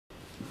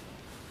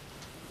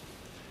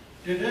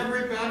Did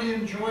everybody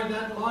enjoy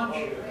that lunch?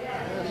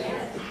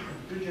 Yes.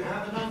 Did you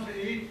have enough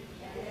to eat?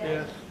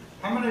 Yes.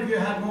 How many of you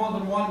had more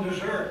than one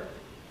dessert?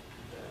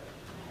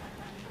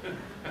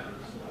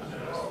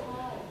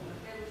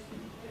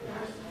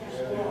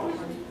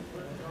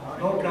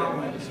 No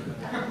comment.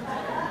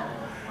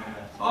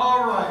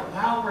 All right,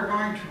 now we're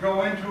going to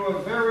go into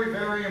a very,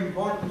 very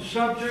important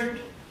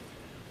subject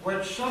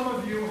which some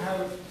of you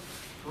have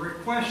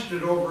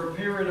requested over a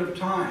period of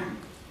time.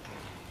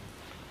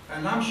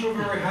 And I'm so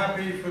very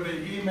happy for the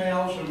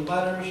emails and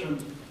letters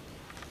and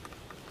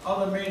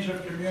other means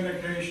of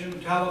communication,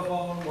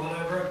 telephone,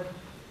 whatever,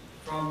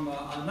 from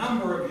a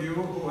number of you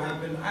who have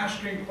been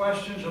asking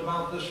questions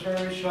about this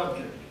very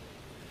subject.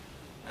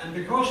 And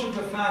because of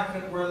the fact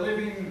that we're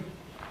living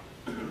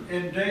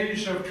in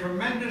days of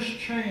tremendous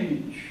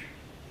change,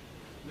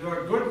 there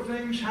are good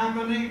things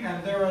happening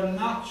and there are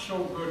not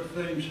so good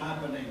things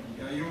happening.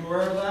 Are you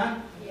aware of that?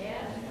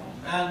 Yes.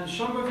 And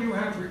some of you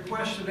have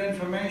requested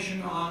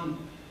information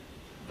on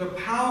the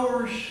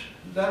powers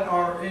that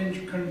are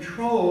in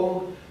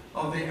control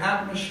of the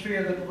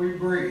atmosphere that we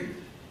breathe.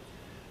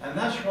 And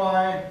that's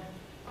why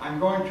I'm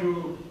going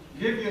to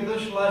give you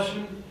this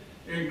lesson,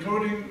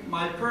 including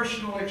my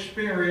personal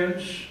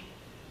experience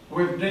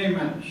with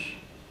demons.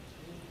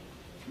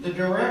 The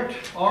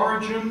direct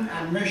origin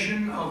and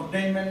mission of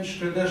demons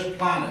to this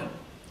planet.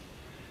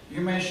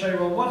 You may say,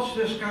 well, what's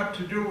this got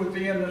to do with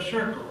the inner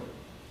circle?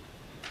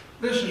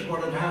 This is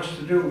what it has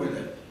to do with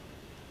it.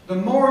 The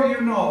more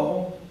you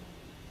know,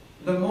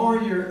 the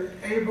more you're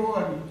able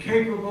and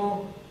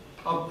capable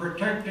of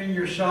protecting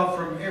yourself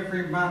from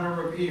every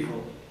manner of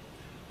evil.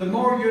 The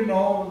more you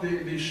know,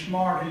 the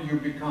smarter you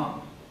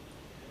become.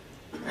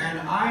 And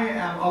I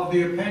am of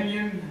the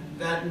opinion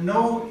that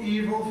no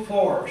evil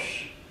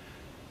force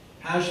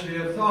has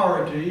the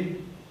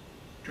authority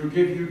to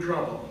give you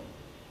trouble.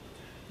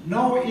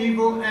 No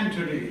evil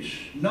entities,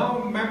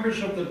 no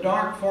members of the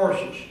dark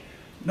forces,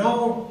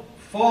 no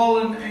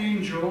fallen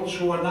angels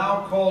who are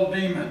now called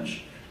demons,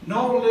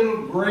 no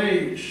little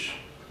grays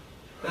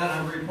that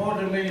have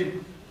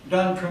reportedly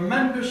done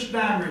tremendous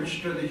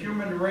damage to the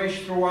human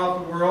race throughout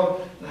the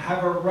world that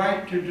have a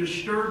right to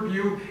disturb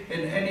you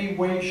in any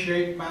way,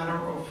 shape, manner,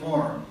 or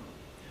form.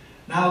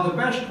 Now, the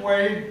best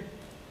way,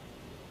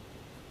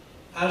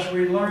 as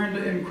we learned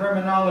in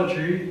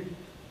criminology,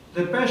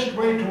 the best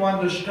way to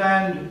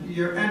understand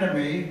your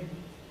enemy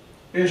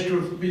is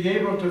to be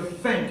able to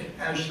think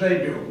as they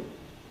do,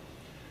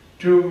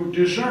 to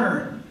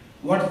discern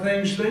what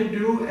things they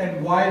do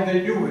and why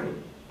they do it.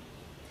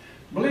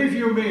 Believe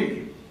you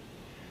me,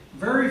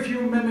 very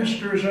few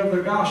ministers of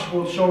the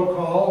gospel,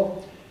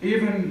 so-called,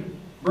 even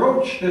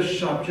broach this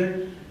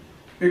subject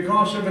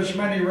because of its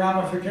many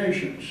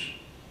ramifications.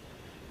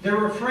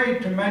 They're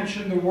afraid to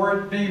mention the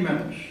word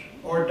demons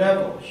or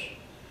devils.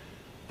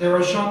 There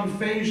are some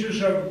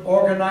phases of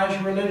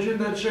organized religion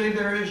that say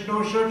there is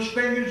no such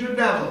thing as a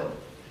devil.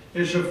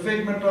 It's a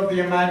figment of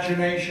the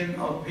imagination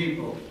of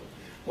people.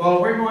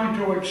 Well, we're going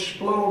to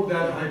explode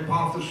that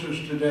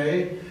hypothesis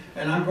today,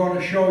 and I'm going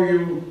to show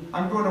you,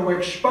 I'm going to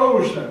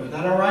expose them. Is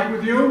that all right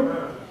with you?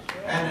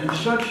 And in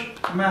such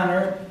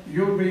manner,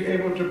 you'll be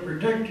able to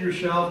protect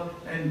yourself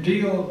and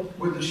deal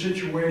with the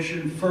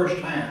situation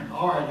firsthand.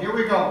 All right, here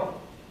we go.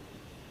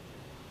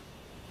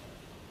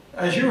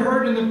 As you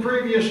heard in the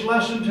previous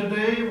lesson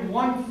today,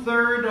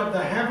 1/3 of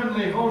the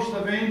heavenly host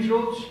of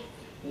angels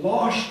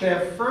lost their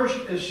first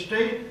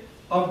estate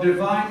of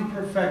divine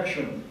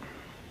perfection.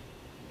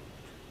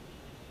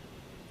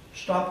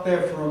 Stop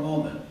there for a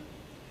moment.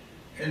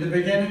 In the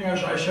beginning,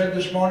 as I said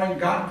this morning,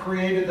 God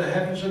created the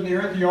heavens and the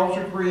earth. He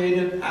also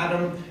created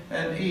Adam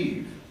and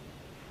Eve.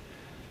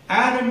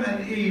 Adam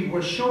and Eve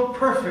were so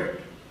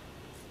perfect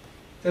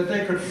that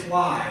they could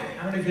fly.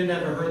 How many of you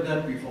never heard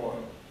that before?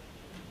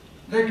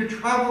 They could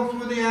travel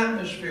through the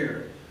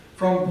atmosphere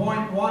from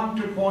point 1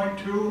 to point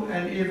 2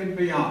 and even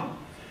beyond.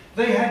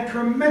 They had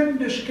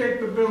tremendous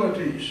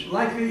capabilities,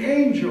 like the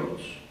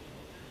angels.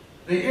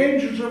 The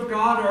angels of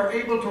God are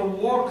able to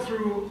walk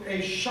through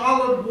a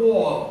solid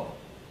wall.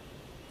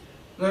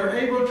 They're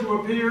able to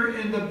appear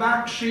in the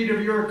back seat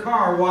of your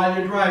car while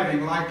you're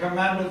driving, like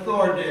Commander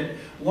Thor did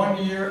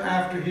 1 year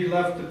after he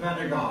left the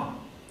Pentagon.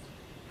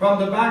 From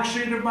the back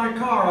seat of my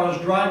car, I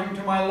was driving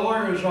to my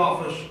lawyer's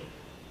office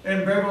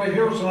in Beverly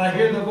Hills, and I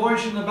hear the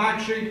voice in the back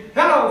seat,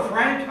 "Hello,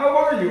 Frank, how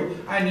are you?"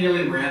 I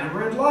nearly ran a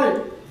red light.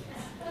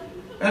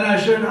 And I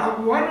said,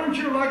 "Why don't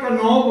you, like a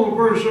normal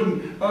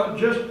person,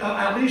 just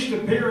at least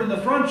appear in the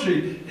front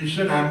seat?" He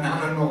said, "I'm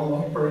not a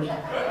normal person."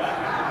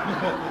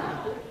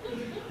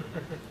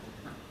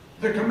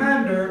 The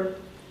commander,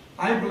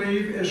 I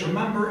believe, is a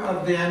member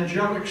of the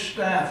angelic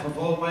staff of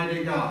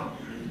Almighty God.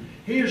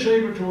 He is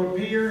able to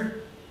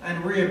appear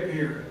and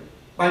reappear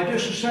by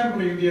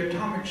disassembling the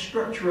atomic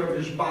structure of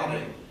his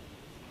body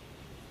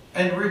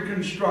and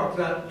reconstruct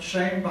that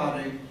same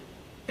body,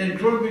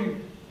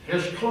 including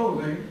his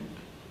clothing,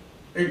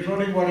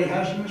 including what he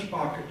has in his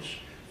pockets,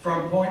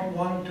 from point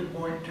 1 to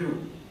point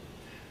 2.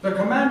 The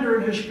commander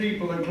and his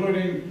people,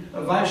 including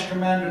Vice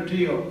Commander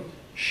Teal,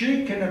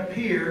 she can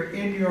appear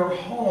in your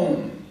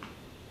home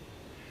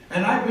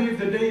And I believe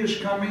the day is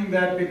coming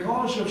that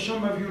because of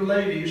some of you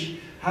ladies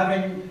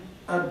having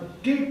a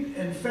deep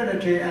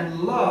affinity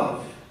and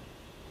love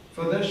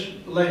for this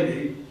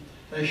lady,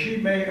 that she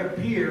may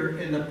appear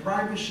in the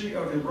privacy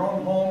of your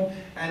own home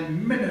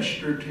and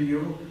minister to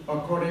you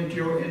according to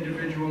your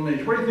individual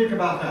needs. What do you think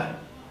about that?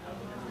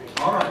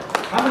 All right.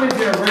 How many of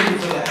you are ready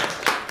for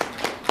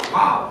that?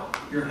 Wow.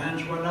 Your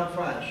hands went up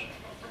fast.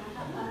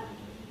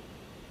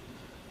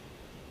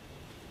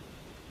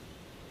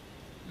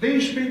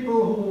 These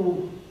people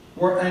who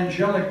were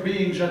angelic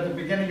beings at the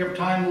beginning of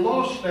time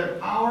lost their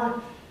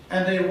power,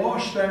 and they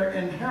lost their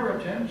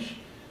inheritance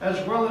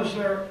as well as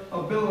their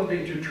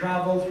ability to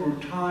travel through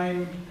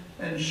time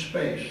and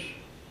space.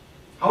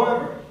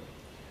 However,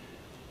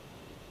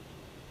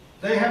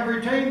 they have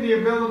retained the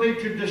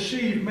ability to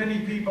deceive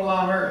many people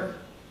on earth.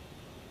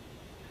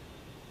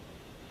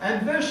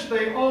 And this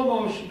they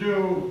almost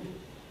do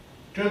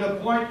to the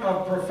point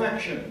of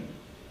perfection.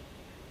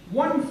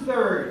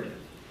 1/3,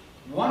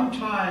 one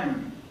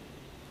time,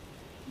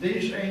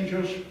 these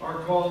angels are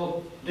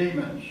called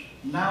demons,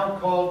 now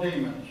called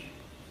demons,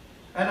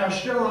 and are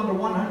still under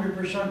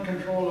 100%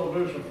 control of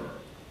Lucifer.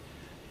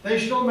 They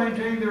still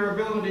maintain their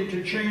ability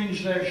to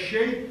change their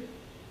shape,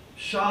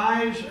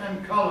 size,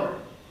 and color.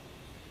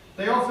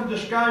 They often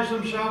disguise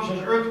themselves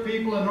as earth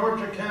people in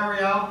order to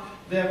carry out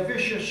their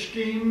vicious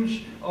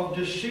schemes of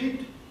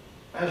deceit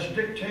as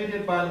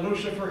dictated by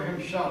Lucifer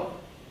himself.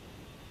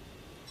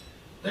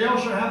 They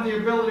also have the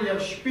ability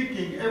of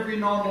speaking every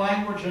known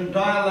language and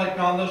dialect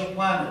on this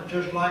planet,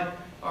 just like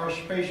our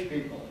space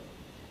people.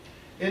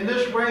 In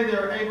this way,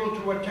 they're able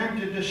to attempt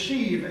to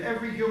deceive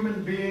every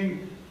human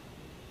being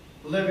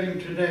living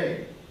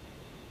today.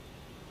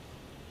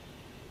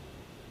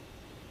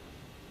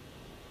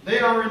 They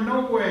are in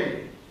no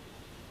way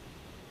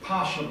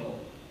possible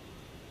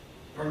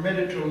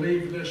permitted to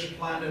leave this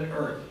planet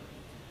Earth.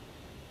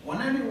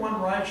 When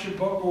anyone writes a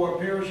book or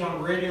appears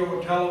on radio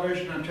or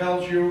television and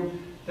tells you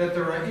that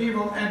there are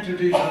evil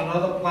entities on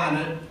another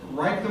planet,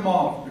 write them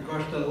off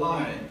because they're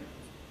lying.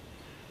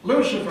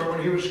 Lucifer,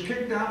 when he was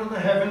kicked out of the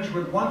heavens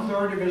with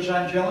 1/3 of his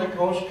angelic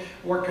host,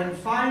 were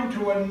confined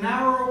to a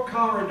narrow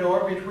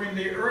corridor between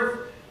the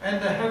earth and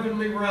the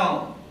heavenly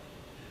realm.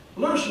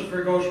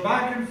 Lucifer goes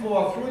back and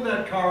forth through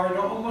that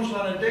corridor almost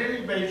on a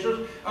daily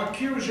basis,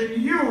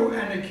 accusing you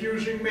and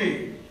accusing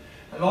me.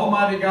 And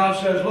Almighty God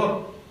says,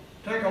 look,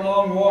 take a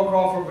long walk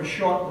off of a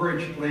short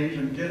bridge, please,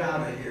 and get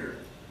out of here.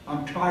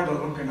 I'm tired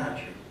of looking at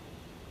you.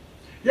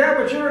 Yeah,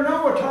 but you don't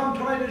know what Tom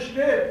Titus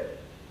did.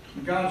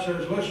 And God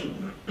says,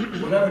 listen,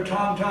 whatever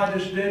Tom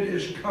Titus did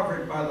is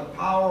covered by the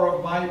power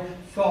of my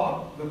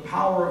thought, the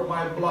power of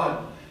my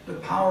blood, the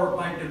power of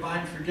my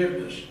divine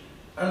forgiveness.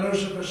 And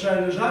Lucifer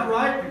said, is that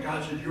right? And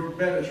God said, you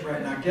bet it's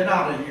right. Now get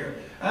out of here.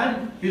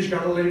 And he's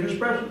got to leave his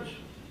presence.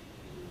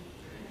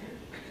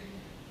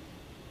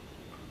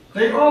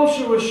 They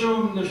also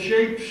assume the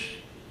shapes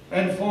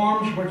and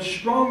forms which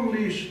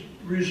strongly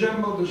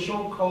resemble the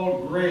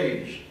so-called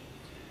graves.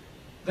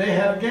 They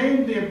have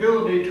gained the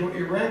ability to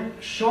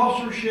erect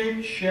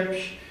saucer-shaped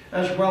ships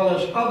as well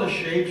as other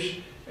shapes,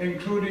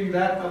 including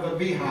that of a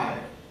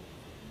beehive.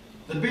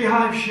 The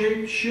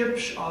beehive-shaped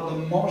ships are the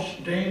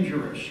most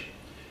dangerous.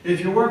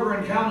 If you ever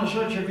encounter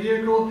such a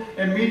vehicle,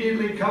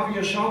 immediately cover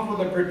yourself with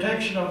the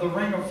protection of the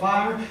ring of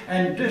fire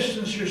and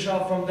distance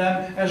yourself from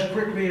them as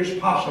quickly as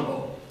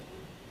possible.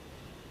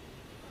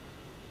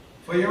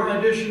 For your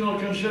additional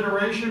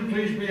consideration,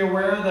 please be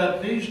aware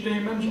that these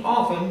demons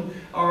often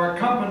are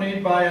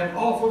accompanied by an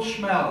awful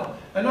smell.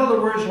 In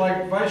other words,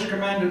 like Vice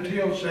Commander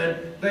Teal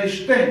said, they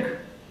stink.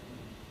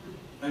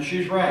 And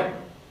she's right.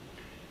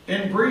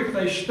 In brief,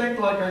 they stink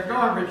like a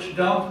garbage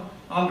dump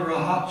under a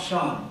hot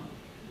sun.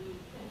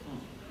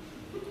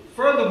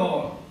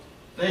 Furthermore,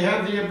 they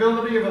have the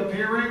ability of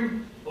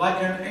appearing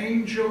like an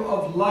angel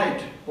of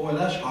light. Boy,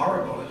 that's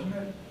horrible, isn't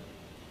it?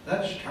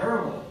 That's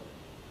terrible.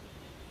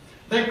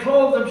 They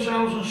clothe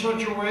themselves in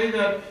such a way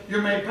that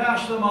you may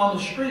pass them on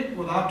the street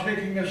without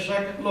taking a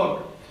second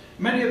look.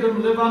 Many of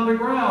them live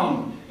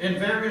underground in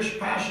various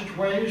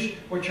passageways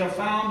which are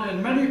found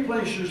in many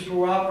places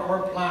throughout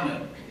our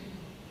planet.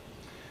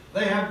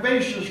 They have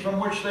bases from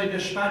which they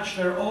dispatch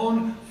their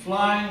own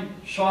flying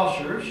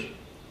saucers,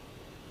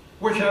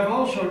 which have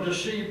also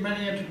deceived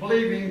many into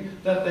believing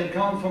that they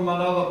come from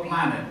another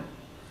planet.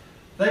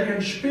 They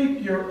can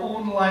speak your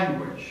own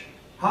language,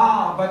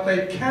 but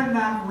they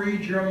cannot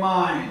read your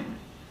mind.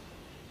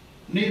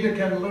 Neither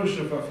can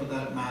Lucifer, for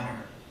that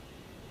matter.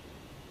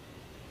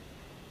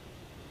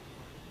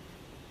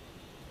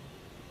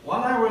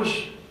 While I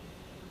was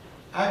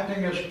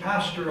acting as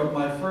pastor of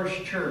my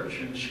first church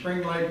in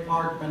Spring Lake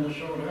Park,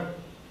 Minnesota,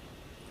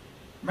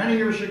 many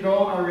years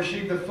ago I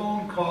received a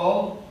phone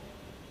call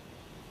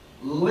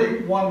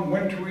late one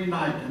wintry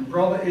night. And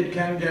brother, it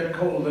can get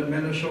cold in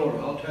Minnesota,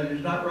 I'll tell you.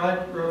 Is that right,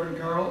 Reverend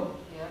Carl?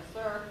 Yes,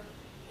 sir.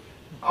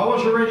 I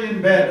was already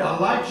in bed. A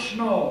light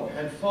snow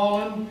had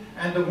fallen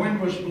and the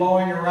wind was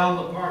blowing around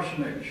the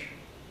parsonage.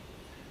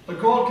 The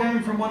call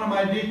came from one of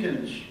my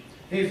deacons.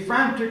 He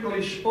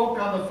frantically spoke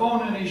on the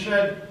phone and he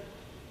said,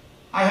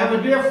 I have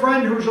a dear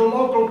friend who's a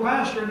local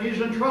pastor and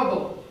he's in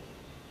trouble.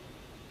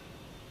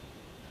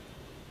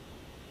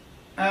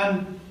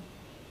 And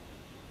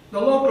the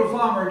local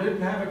farmer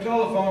didn't have a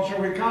telephone,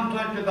 so we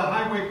contacted the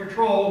highway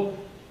patrol,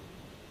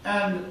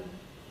 and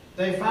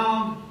they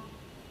found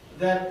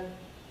that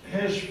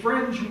his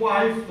friend's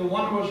wife, the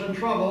one who was in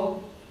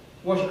trouble,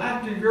 was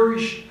acting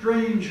very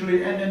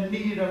strangely and in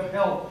need of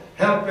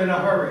help in a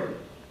hurry.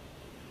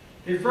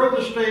 He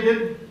further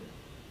stated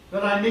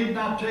that I need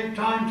not take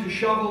time to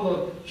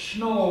shovel the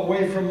snow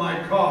away from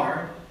my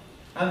car,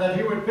 and that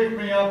he would pick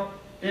me up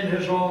in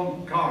his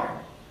own car.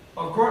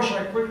 Of course,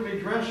 I quickly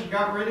dressed,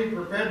 got ready,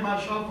 prepared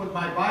myself with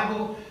my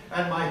Bible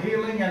and my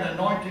healing and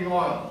anointing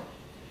oil.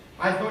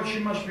 I thought she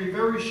must be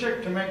very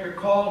sick to make a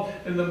call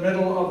in the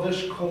middle of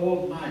this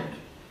cold night.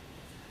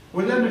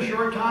 Within a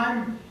short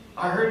time,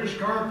 I heard his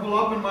car pull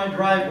up in my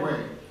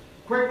driveway.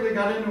 Quickly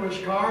got into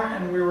his car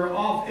and we were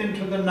off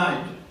into the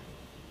night.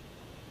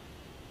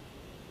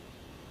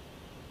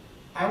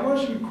 I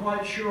wasn't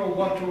quite sure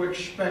what to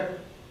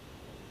expect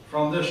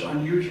from this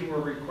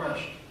unusual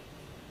request.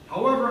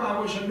 However, I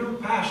was a new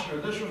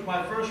pastor. This was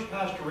my first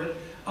pastorate,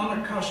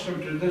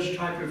 unaccustomed to this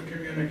type of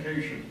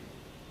communication.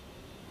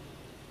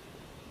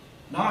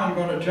 Now I'm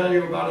going to tell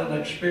you about an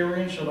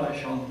experience that I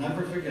shall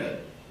never forget.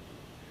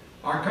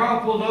 Our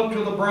car pulled up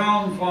to the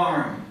Brown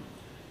farm.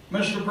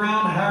 Mr.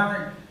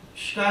 Brown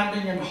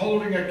standing and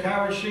holding a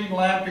kerosene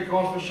lamp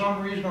because for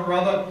some reason or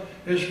other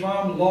his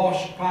farm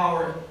lost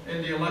power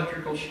in the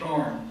electrical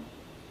storm.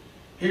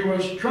 He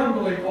was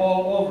trembling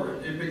all over.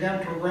 It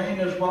began to rain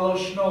as well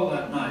as snow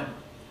that night.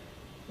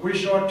 We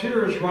saw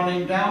tears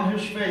running down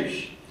his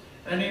face,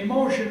 and he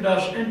motioned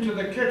us into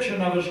the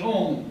kitchen of his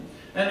home,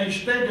 and he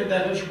stated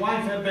that his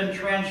wife had been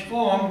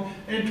transformed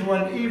into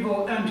an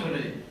evil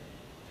entity.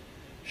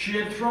 She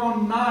had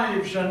thrown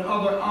knives and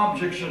other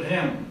objects at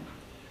him.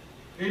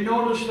 We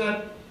noticed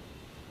that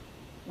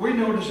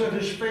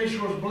his face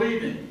was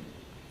bleeding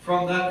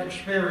from that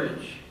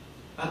experience.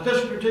 At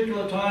this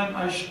particular time,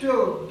 I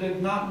still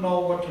did not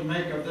know what to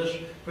make of this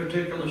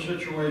particular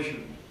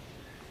situation.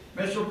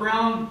 Mr.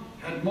 Brown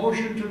had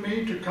motioned to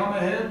me to come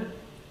ahead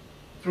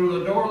through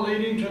the door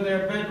leading to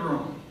their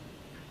bedroom.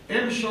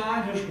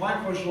 Inside, his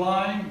wife was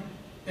lying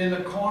in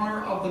the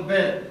corner of the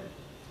bed.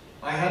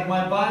 I had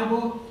my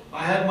Bible,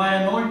 I had my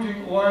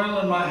anointing oil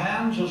in my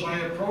hands as I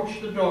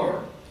approached the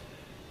door.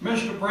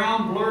 Mr.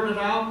 Brown blurted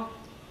out,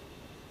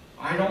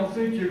 "I don't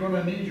think you're going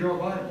to need your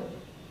Bible.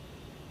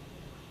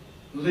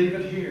 Leave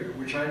it here,"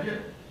 which I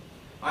did.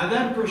 I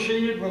then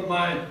proceeded with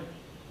my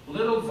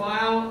little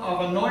vial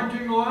of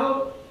anointing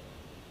oil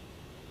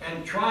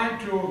and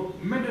tried to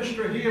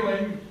minister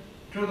healing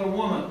to the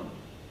woman.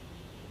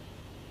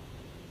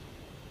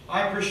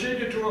 I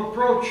proceeded to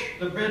approach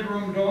the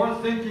bedroom door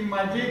thinking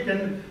my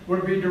deacon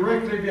would be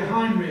directly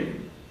behind me.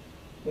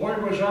 Boy,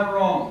 was I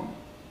wrong.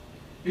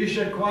 He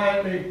said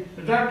quietly,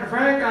 "Dr.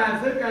 Frank, I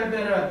think I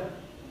better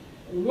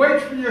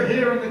wait for you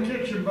here in the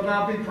kitchen, but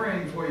I'll be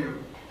praying for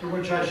you." To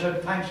which I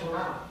said, "Thanks a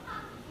lot."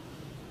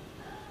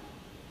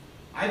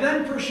 I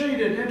then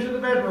proceeded into the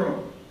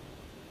bedroom.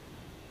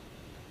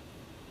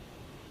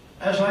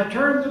 As I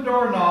turned the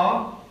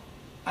doorknob,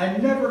 I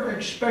never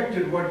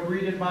expected what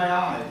greeted my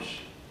eyes.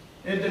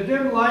 In the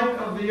dim light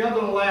of the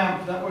other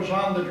lamp that was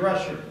on the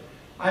dresser,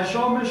 I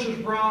saw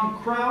Mrs. Brown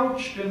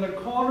crouched in the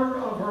corner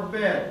of her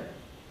bed.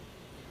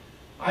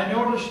 I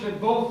noticed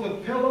that both the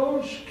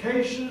pillows,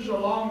 cases,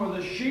 along with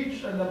the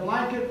sheets and the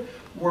blanket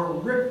were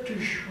ripped to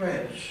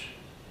shreds.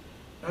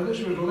 Now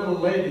this was a little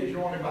lady, she's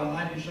only about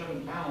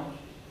 97 pounds.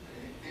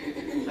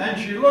 And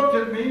she looked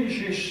at me,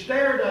 she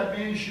stared at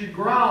me, and she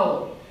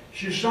growled.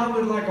 She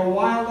sounded like a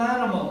wild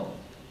animal.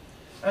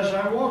 As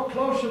I walked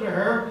closer to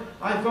her,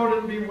 I thought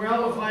it'd be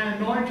well if I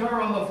anoint her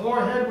on the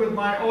forehead with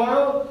my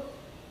oil,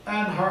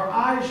 and her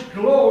eyes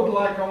glowed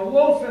like a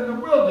wolf in the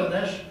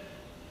wilderness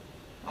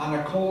on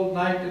a cold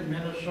night in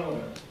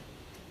Minnesota.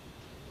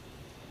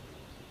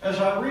 As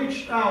I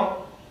reached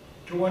out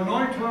to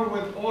anoint her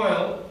with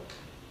oil,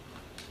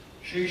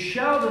 she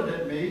shouted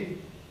at me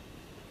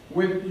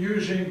with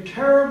using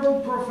terrible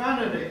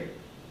profanity.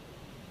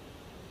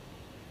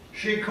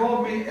 She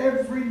called me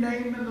every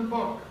name in the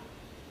book,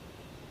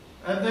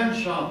 and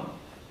then some.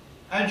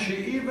 And she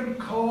even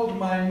called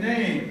my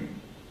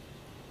name,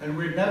 and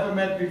we'd never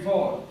met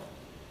before.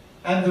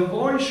 And the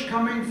voice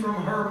coming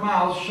from her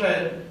mouth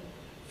said,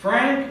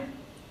 "Frank,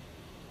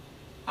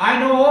 I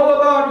know all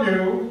about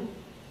you.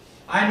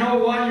 I know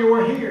why you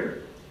are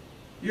here.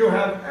 You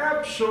have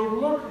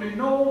absolutely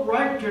no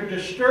right to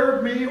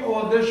disturb me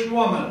or this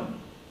woman."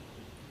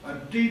 A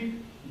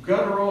deep,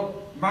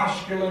 guttural,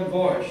 masculine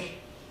voice.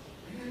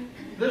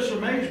 This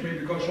amazed me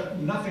because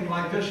nothing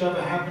like this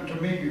ever happened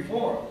to me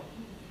before.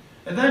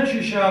 And then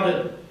she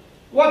shouted,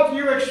 "What do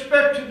you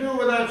expect to do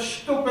with that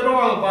stupid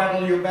oil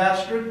bottle, you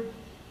bastard?"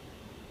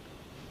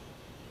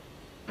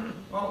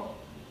 Well,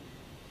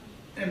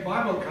 in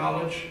Bible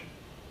college,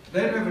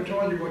 they never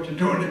told you what to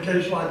do in a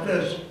case like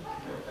this.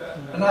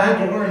 And I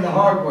had to learn the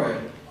hard way.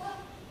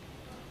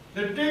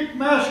 The deep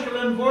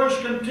masculine voice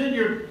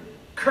continued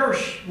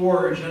curse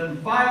words and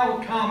vile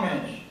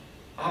comments.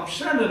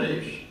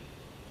 obscenities.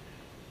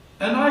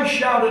 And I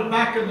shouted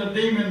back at the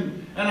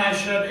demon, and I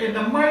said, in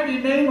the mighty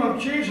name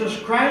of Jesus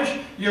Christ,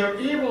 you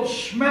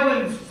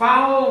evil-smelling,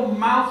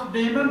 foul-mouthed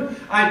demon,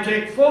 I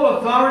take full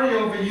authority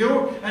over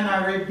you, and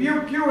I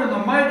rebuke you in the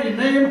mighty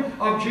name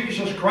of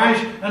Jesus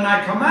Christ, and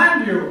I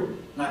command you,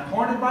 and I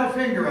pointed my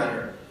finger at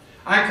her,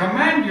 I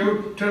command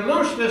you to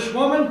loose this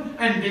woman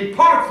and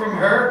depart from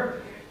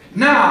her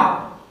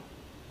now.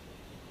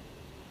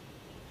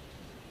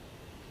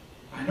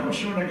 I no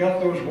sooner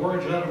got those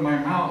words out of my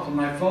mouth,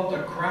 and I felt the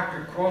crack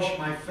across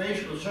my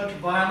face with such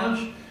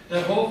violence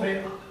that both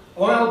the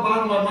oil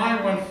bottle and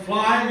I went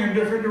flying in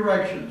different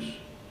directions.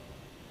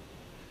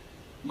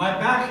 My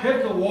back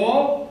hit the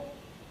wall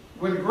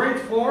with great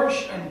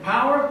force and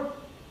power,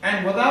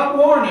 and without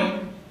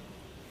warning,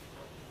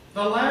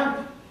 the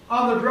lamp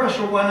on the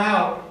dresser went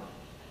out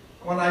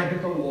when I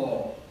hit the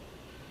wall.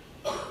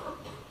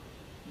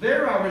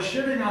 There I was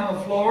sitting on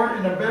the floor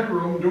in a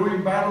bedroom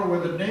doing battle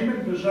with a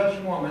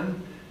demon-possessed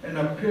woman in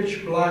a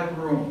pitch-black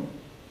room.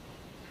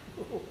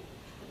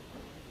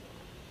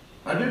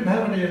 I didn't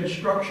have any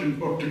instruction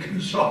book to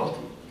consult.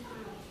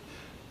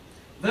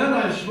 Then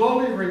I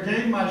slowly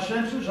regained my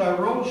senses. I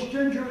rose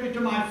gingerly to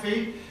my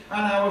feet,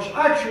 and I was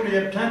actually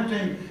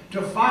attempting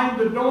to find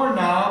the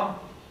doorknob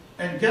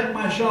and get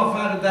myself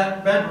out of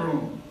that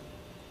bedroom.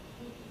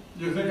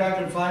 Do you think I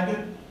can find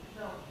it?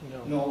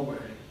 No. No way.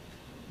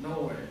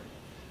 No way.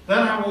 Then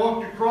I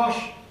walked across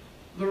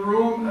the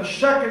room a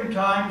second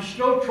time,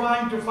 still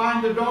trying to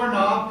find the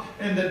doorknob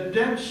in the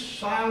dense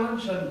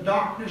silence and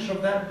darkness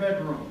of that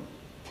bedroom.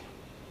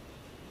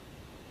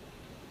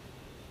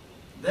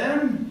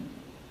 Then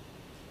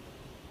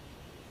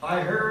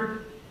I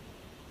heard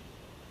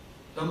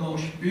the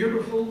most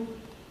beautiful,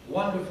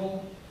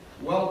 wonderful,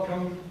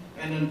 welcome,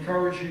 and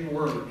encouraging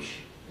words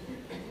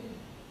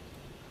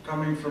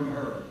coming from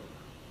her.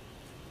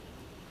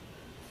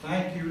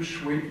 Thank you,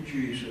 sweet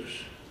Jesus.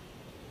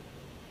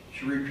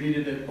 She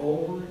repeated it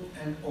over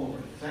and over.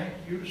 Thank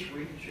you,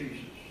 sweet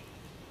Jesus.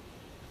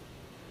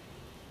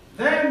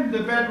 Then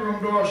the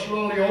bedroom door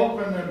slowly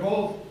opened, and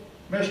both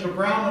Mr.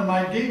 Brown and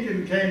my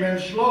deacon came in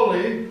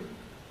slowly,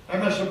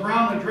 and Mr.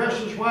 Brown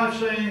addressed his wife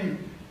saying,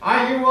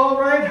 "Are you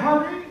all right,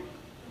 honey?"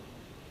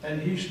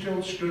 And he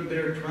still stood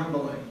there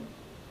trembling.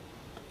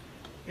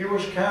 He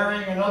was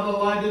carrying another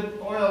lighted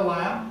oil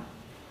lamp,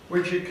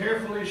 which he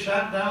carefully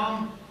sat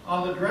down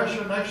on the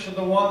dresser next to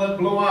the one that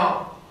blew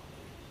out.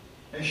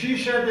 And she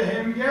said to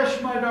him, "Yes,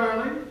 my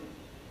darling,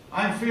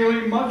 I'm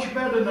feeling much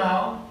better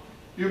now.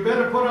 You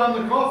better put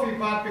on the coffee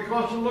pot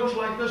because it looks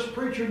like this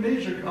preacher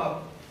needs a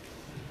cup."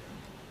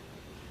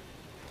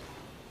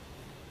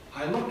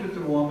 I looked at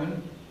the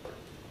woman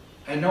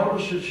and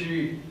noticed that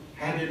she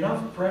had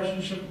enough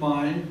presence of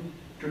mind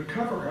to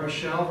cover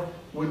herself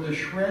with the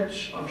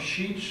shreds of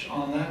sheets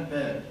on that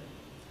bed.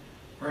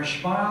 Her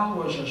smile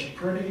was as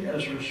pretty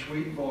as her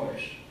sweet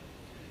voice.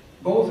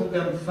 Both of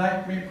them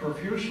thanked me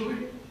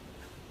profusely,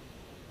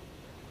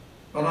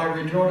 but I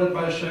retorted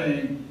by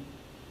saying,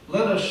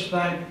 "Let us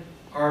thank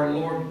our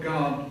Lord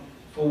God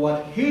for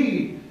what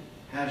He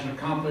has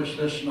accomplished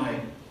this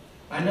night."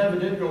 I never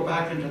did go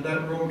back into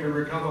that room to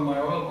recover my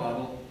oil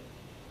bottle.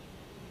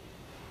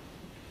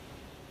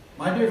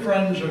 My dear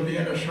friends of the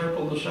Inner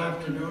Circle, this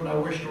afternoon I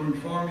wish to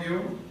inform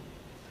you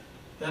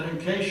that in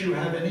case you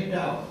have any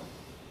doubt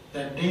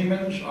that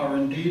demons are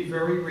indeed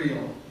very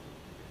real,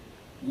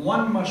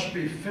 one must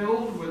be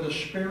filled with the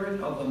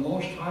Spirit of the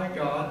Most High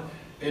God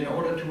in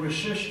order to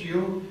assist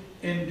you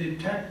in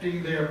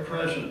detecting their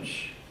presence.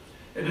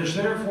 It is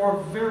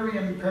therefore very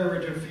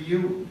imperative for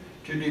you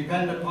to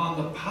depend upon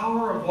the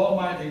power of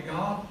Almighty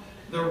God,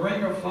 the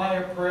ring of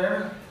fire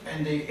prayer,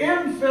 and the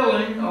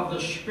infilling of the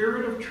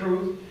Spirit of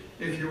truth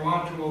if you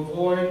are to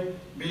avoid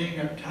being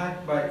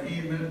attacked by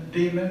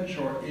demons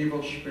or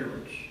evil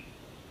spirits.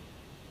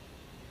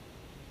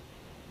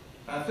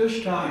 At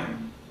this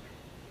time,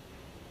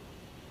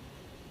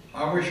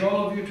 I wish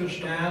all of you to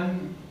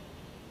stand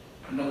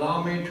and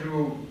allow me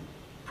to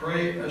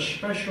pray a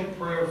special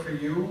prayer for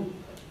you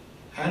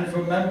and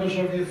for members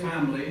of your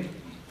family,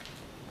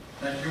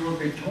 that you will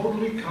be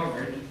totally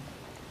covered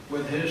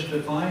with His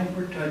divine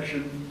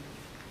protection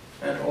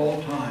at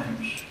all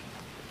times.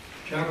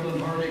 Chaplain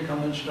Hardy,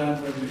 come and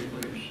stand with me,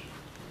 please.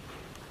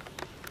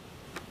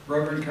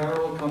 Reverend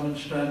Carroll, come and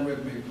stand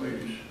with me,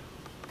 please.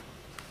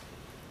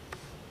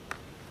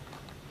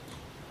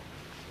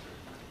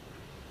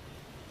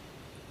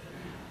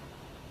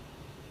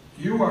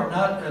 You are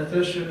not at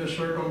this Inner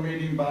Circle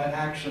meeting by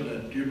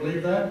accident. Do you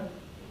believe that?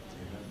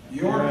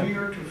 You're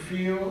here to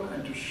feel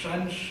and to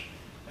sense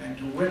and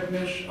to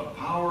witness a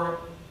power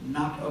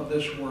not of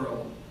this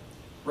world.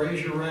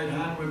 Raise your right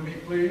hand with me,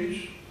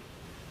 please.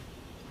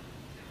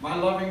 My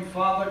loving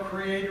Father,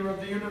 Creator of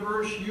the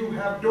universe, you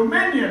have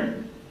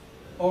dominion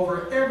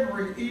over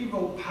every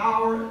evil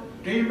power,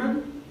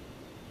 demon,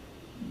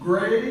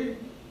 gray,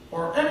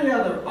 or any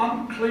other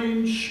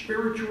unclean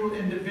spiritual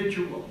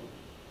individual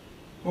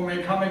who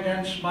may come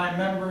against my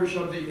members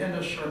of the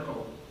Inner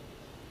Circle.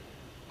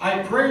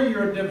 I pray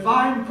your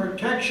divine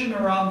protection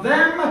around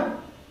them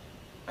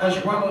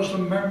as well as the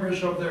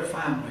members of their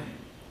family,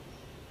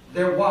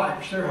 their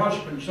wives, their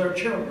husbands, their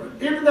children,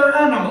 even their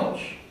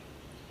animals.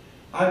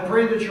 I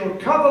pray that you'll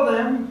cover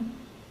them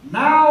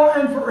now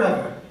and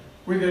forever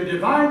with your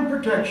divine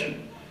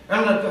protection,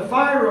 and let the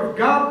fire of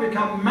God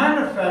become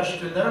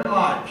manifest in their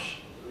lives.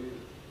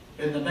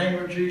 In the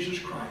name of Jesus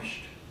Christ.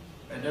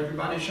 And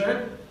everybody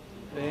said?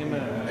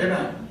 Amen.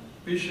 Amen.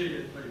 Be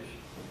seated, please.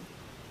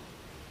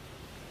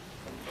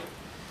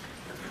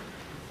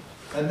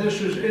 And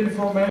this is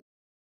information.